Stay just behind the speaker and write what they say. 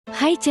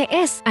Hai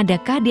CS,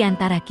 adakah di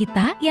antara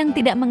kita yang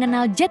tidak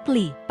mengenal Jet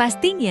Li?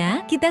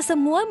 Pastinya kita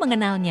semua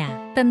mengenalnya.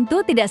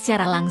 Tentu tidak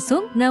secara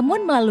langsung,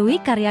 namun melalui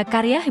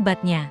karya-karya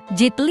hebatnya.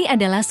 Jet Li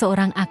adalah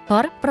seorang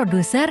aktor,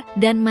 produser,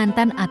 dan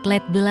mantan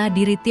atlet bela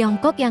diri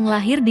Tiongkok yang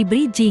lahir di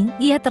Beijing.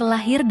 Ia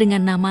terlahir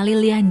dengan nama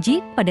Lilianji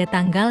pada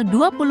tanggal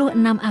 26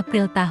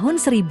 April tahun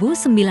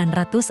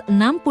 1963.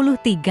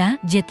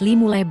 Jet Li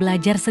mulai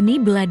belajar seni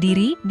bela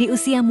diri di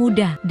usia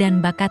muda dan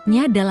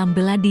bakatnya dalam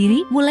bela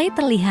diri mulai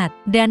terlihat.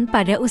 Dan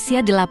pada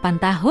usia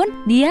 8 tahun,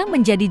 dia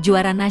menjadi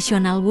juara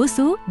nasional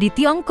wushu di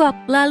Tiongkok.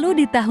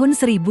 Lalu di tahun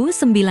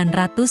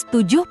 1974,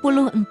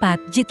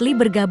 Jet Li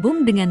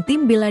bergabung dengan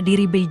tim bela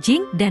diri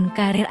Beijing dan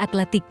karir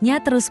atletiknya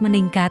terus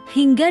meningkat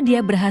hingga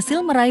dia berhasil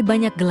meraih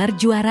banyak gelar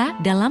juara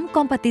dalam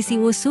kompetisi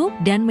wushu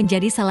dan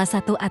menjadi salah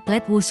satu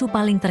atlet wushu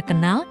paling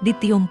terkenal di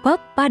Tiongkok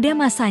pada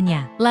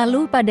masanya.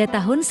 Lalu pada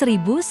tahun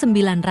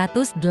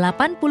 1982,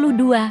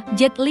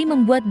 Jet Li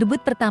membuat debut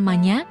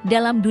pertamanya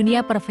dalam dunia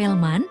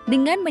perfilman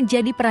dengan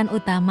menjadi peran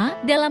utama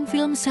dalam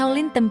film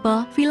Shaolin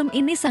Temple. Film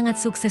ini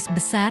sangat sukses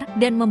besar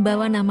dan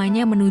membawa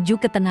namanya menuju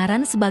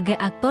ketenaran sebagai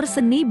aktor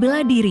seni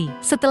bela diri.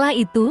 Setelah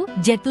itu,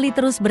 Jet Li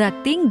terus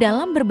berakting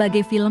dalam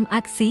berbagai film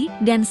aksi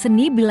dan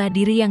seni bela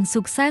diri yang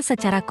sukses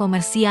secara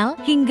komersial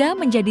hingga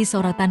menjadi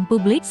sorotan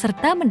publik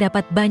serta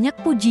mendapat banyak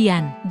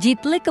pujian.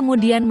 Jet Li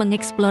kemudian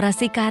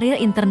mengeksplorasi karir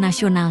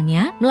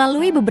internasionalnya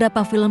melalui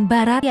beberapa film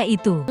barat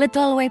yaitu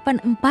Lethal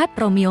Weapon 4,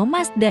 Romeo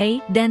Must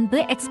Die, dan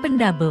The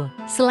Expendable.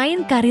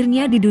 Selain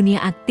karirnya di dunia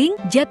akting,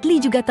 Jet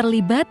Li juga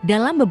terlibat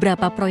dalam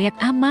beberapa proyek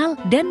amal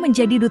dan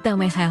menjadi duta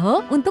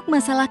WHO untuk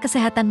masalah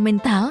kesehatan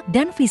mental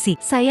dan fisik.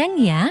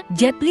 Sayangnya,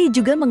 Jet Li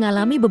juga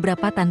mengalami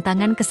beberapa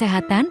tantangan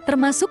kesehatan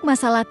termasuk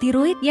masalah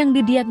tiroid yang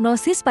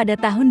didiagnosis pada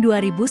tahun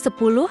 2010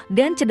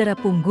 dan cedera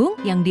punggung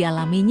yang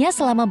dialaminya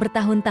selama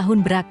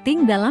bertahun-tahun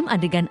berakting dalam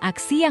adegan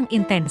aksi yang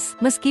intens.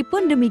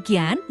 Meskipun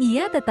demikian,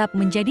 ia tetap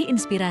menjadi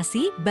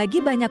inspirasi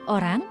bagi banyak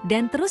orang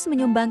dan terus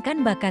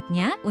menyumbangkan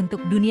bakatnya untuk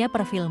dunia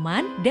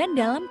perfilman dan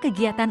dalam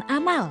kegiatan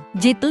amal.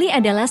 Jet Li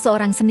adalah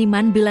seorang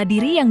seniman bela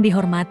diri yang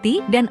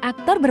dihormati dan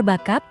aktor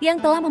berbakat yang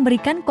telah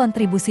memberikan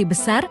kontribusi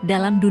besar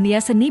dalam dunia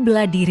seni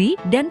bela diri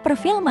dan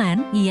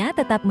perfilman. Ia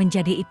tetap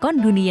menjadi ikon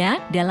dunia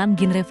dalam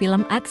genre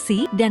film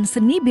aksi dan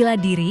seni bela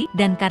diri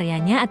dan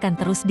karyanya akan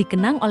terus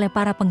dikenang oleh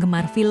para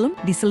penggemar film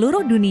di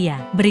seluruh dunia.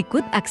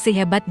 Berikut aksi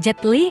hebat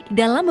Jet Li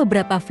dalam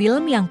beberapa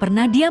film yang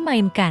pernah dia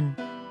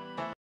mainkan.